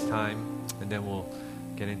us in this time, and then we'll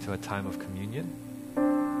get into a time of communion.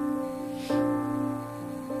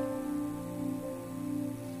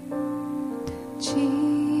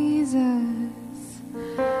 Jesus,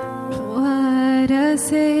 what a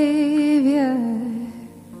Savior,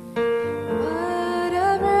 what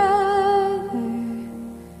a brother,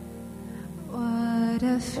 what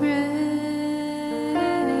a friend.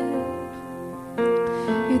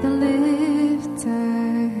 You're the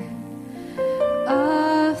lifter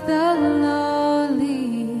of the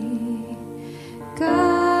lowly.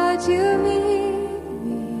 God, you meet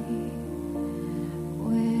me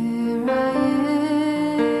where I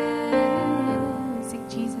am. Sing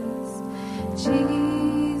Jesus,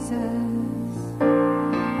 Jesus,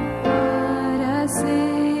 what a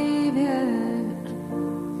Savior,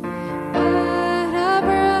 what a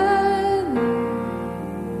brother, what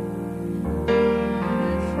a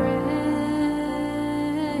friend, what a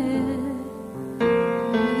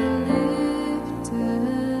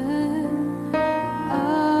lifter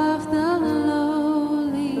of the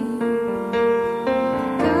lowly.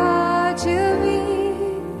 God, you meet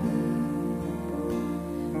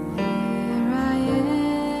where I am.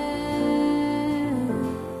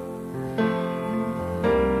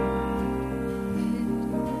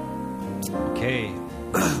 Okay.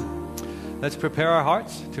 Let's prepare our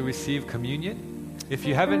hearts to receive communion. If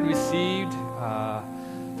you haven't received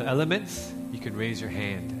the elements, you can raise your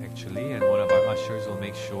hand, actually, and one of our ushers will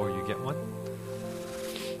make sure you get one.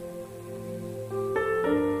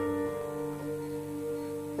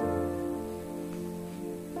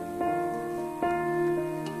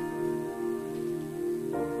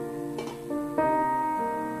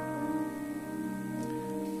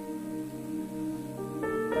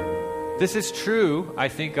 This is true, I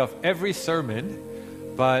think, of every sermon,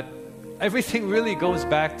 but everything really goes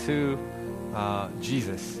back to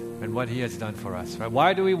Jesus and what He has done for us. Right?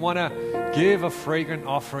 Why do we want to give a fragrant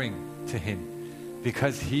offering to Him?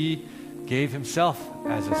 Because He gave himself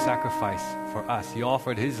as a sacrifice for us. He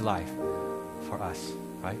offered his life for us,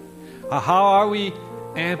 right? How are we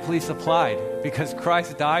amply supplied? Because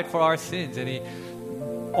Christ died for our sins, and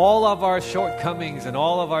all of our shortcomings and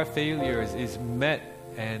all of our failures is met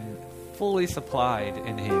and fully supplied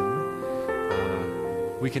in him.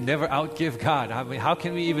 We can never outgive God. I mean, how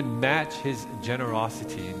can we even match his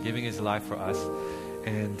generosity in giving his life for us?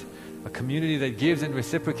 And a community that gives and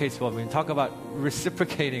reciprocates well. When we talk about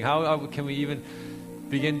reciprocating, can we even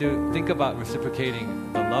begin to think about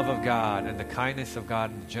reciprocating the love of God and the kindness of God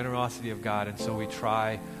and the generosity of God? And so we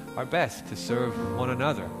try our best to serve one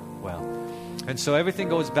another well. And so everything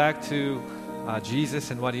goes back to Jesus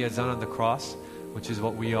and what he has done on the cross, which is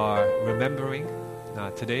what we are remembering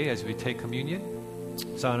today as we take communion.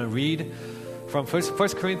 So I'm going to read from 1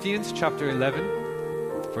 Corinthians chapter 11,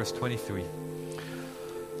 verse 23.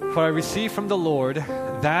 For I received from the Lord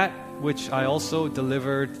that which I also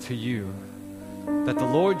delivered to you, that the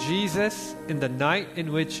Lord Jesus, in the night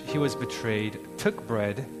in which he was betrayed, took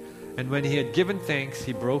bread, and when he had given thanks,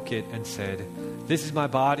 he broke it and said, "This is my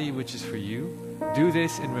body which is for you. Do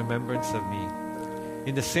this in remembrance of me."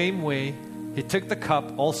 In the same way, he took the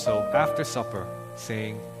cup also after supper,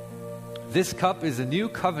 saying, "This cup is a new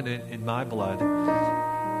covenant in my blood.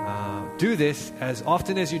 Do this as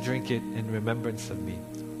often as you drink it in remembrance of me.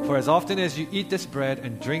 For as often as you eat this bread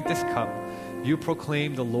and drink this cup, you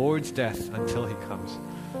proclaim the Lord's death until he comes.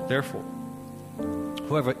 Therefore,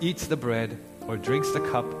 whoever eats the bread or drinks the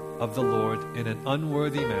cup of the Lord in an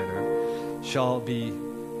unworthy manner shall be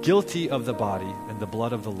guilty of the body and the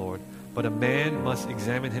blood of the Lord. But a man must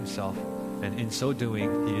examine himself, and in so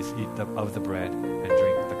doing he is eat of the bread and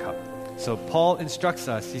drink the cup." So Paul instructs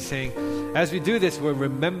us. He's saying, as we do this, we're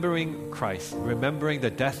remembering Christ, remembering the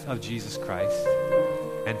death of Jesus Christ,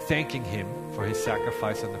 and thanking him for his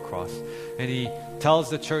sacrifice on the cross. And he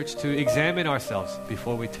tells the church to examine ourselves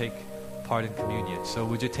before we take part in communion. So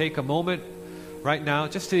would you take a moment right now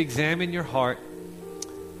just to examine your heart?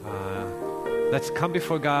 Let's come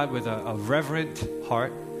before God with a reverent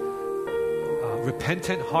heart, a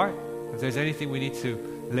repentant heart. If there's anything we need to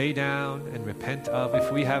lay down and repent of,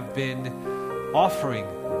 if we have been offering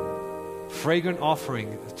fragrant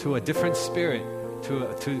offering to a different spirit, to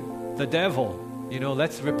the devil,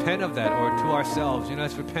 let's repent of that. Or to ourselves,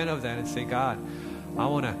 let's repent of that and say, "God, I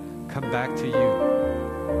want to come back to you."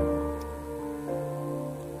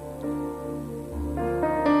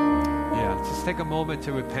 Yeah, just take a moment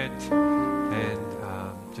to repent and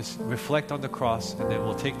just reflect on the cross, and then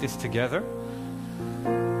we'll take this together.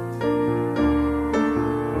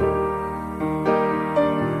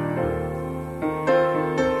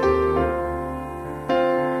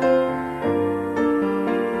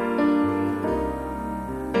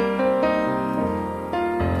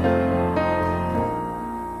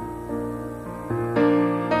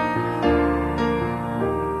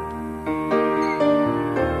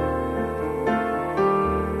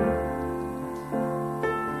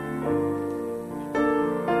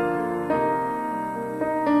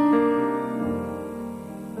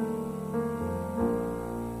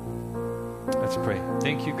 Let's pray.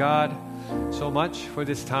 Thank you, God, so much for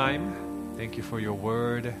this time. Thank you for your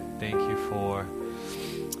word. Thank you for,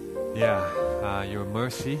 your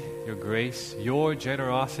mercy, your grace, your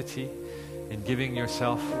generosity in giving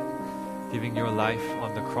yourself, giving your life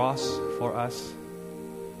on the cross for us.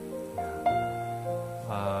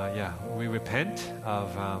 We repent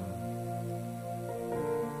of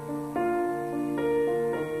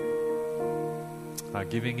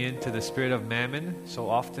giving in to the spirit of mammon so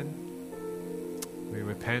often. We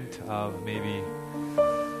repent of maybe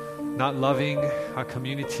not loving our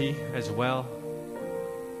community as well.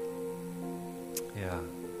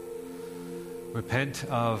 Repent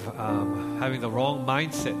of having the wrong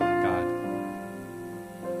mindset, God,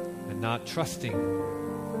 and not trusting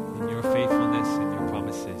in your faithfulness and your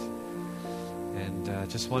promises. And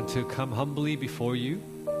just want to come humbly before you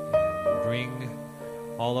and bring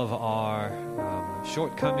all of our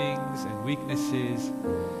shortcomings and weaknesses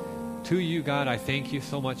to you, God. I thank you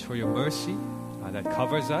so much for your mercy that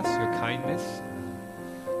covers us, your kindness.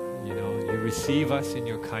 You receive us in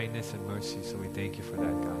your kindness and mercy, so we thank you for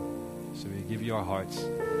that, God. So we give you our hearts,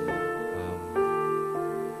 and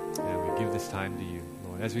we give this time to you,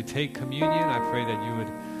 Lord. As we take communion, I pray that you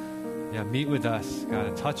would meet with us, God,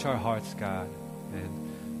 and touch our hearts, God, and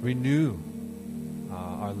renew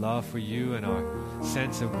our love for you and our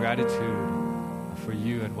sense of gratitude for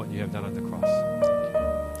you and what you have done on the cross.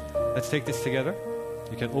 Let's take this together.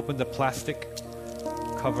 You can open the plastic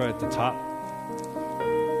cover at the top,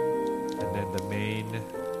 and then the main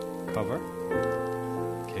cover.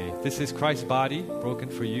 Okay, this is Christ's body broken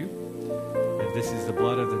for you. This is the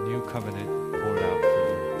blood of the new covenant poured out for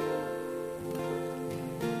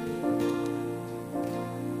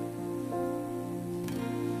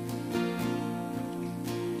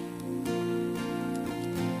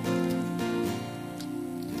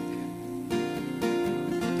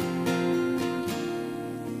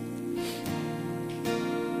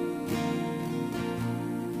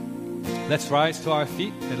you. Let's rise to our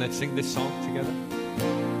feet and let's sing this song together.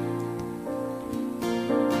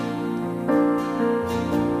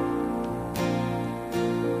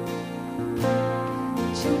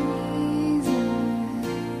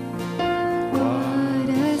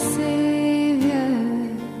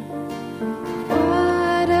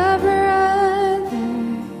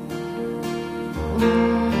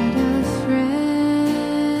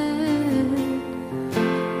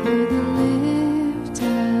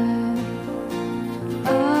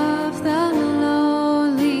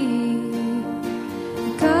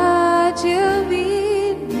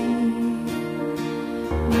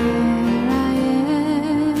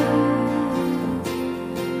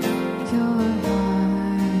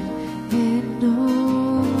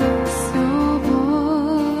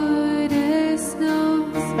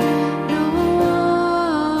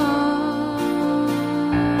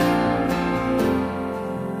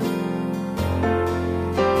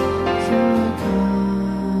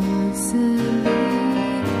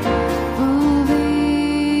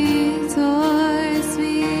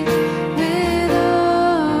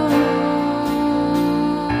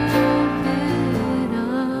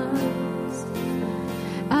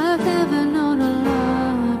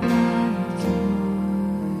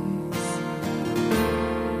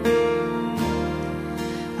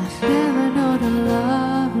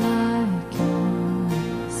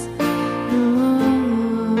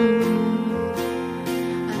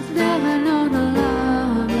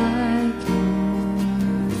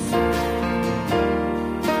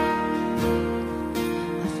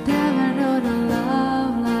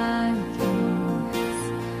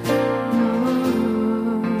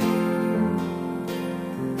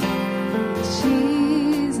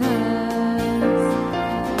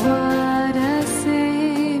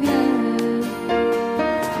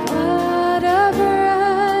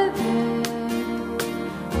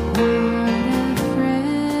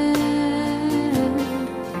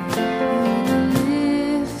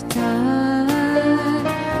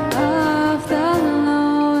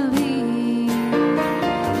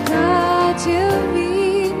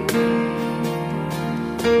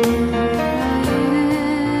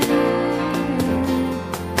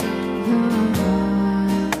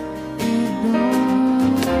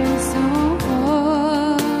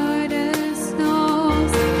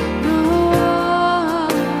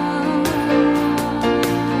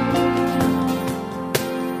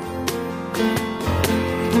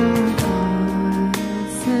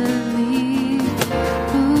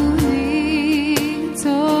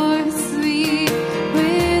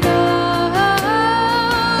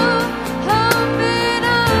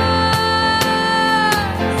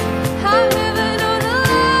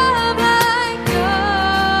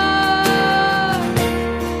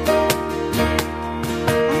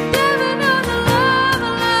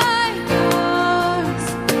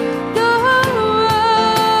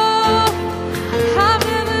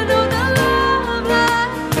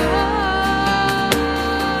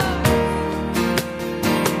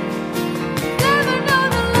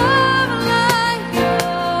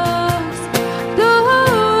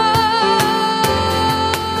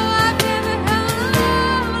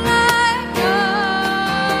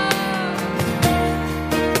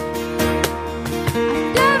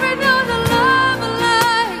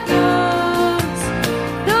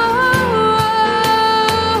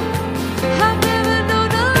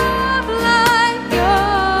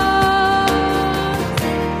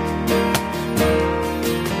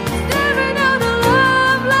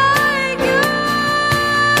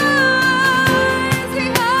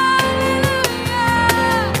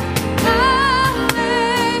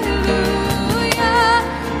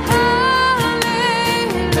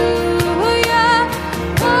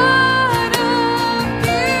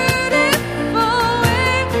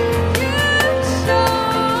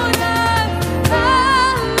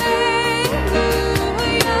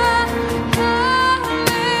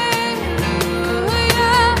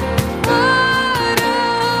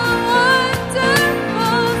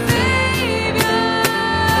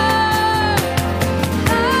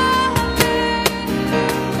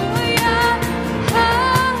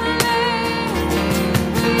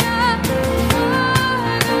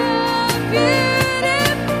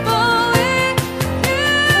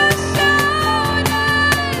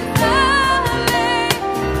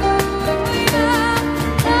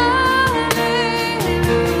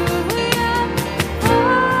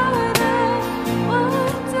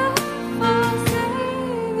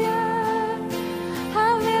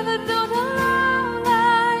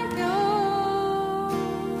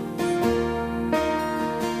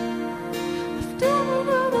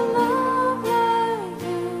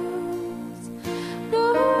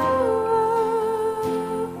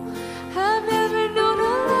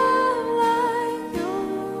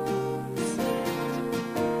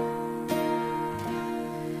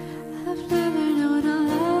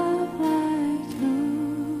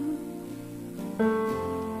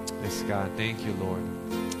 Thank you, Lord.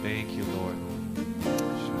 Thank you, Lord.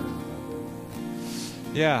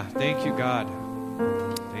 Yeah, thank you, God.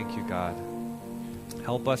 Thank you, God.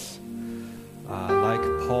 Help us, like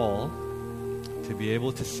Paul, to be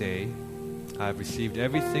able to say, I've received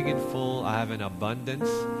everything in full. I have an abundance.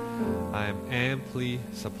 I am amply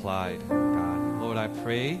supplied, God. Lord, I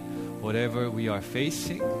pray whatever we are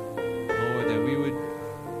facing, Lord, that we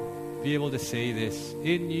would be able to say this.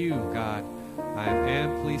 In you, God, I am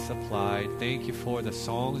amply supplied. Thank you for the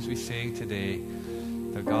songs we sang today.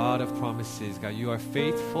 The God of promises. God, you are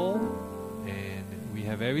faithful, and we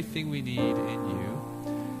have everything we need in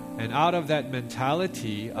you. And out of that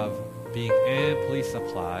mentality of being amply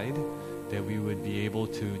supplied, that we would be able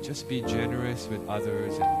to just be generous with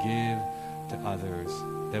others and give to others.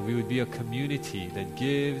 That we would be a community that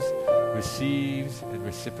gives, receives, and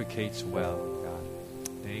reciprocates well, God.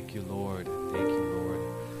 Thank you, Lord. Thank you,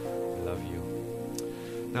 Lord. We love you.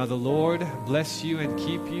 Now the Lord bless you and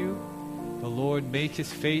keep you. The Lord make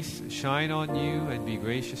his face shine on you and be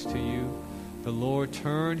gracious to you. The Lord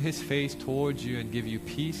turn his face towards you and give you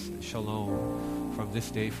peace, shalom, from this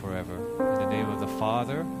day forever. In the name of the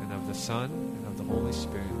Father, and of the Son, and of the Holy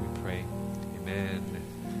Spirit, we pray. Amen.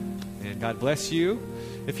 And God bless you.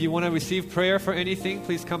 If you want to receive prayer for anything,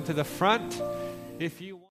 please come to the front. If you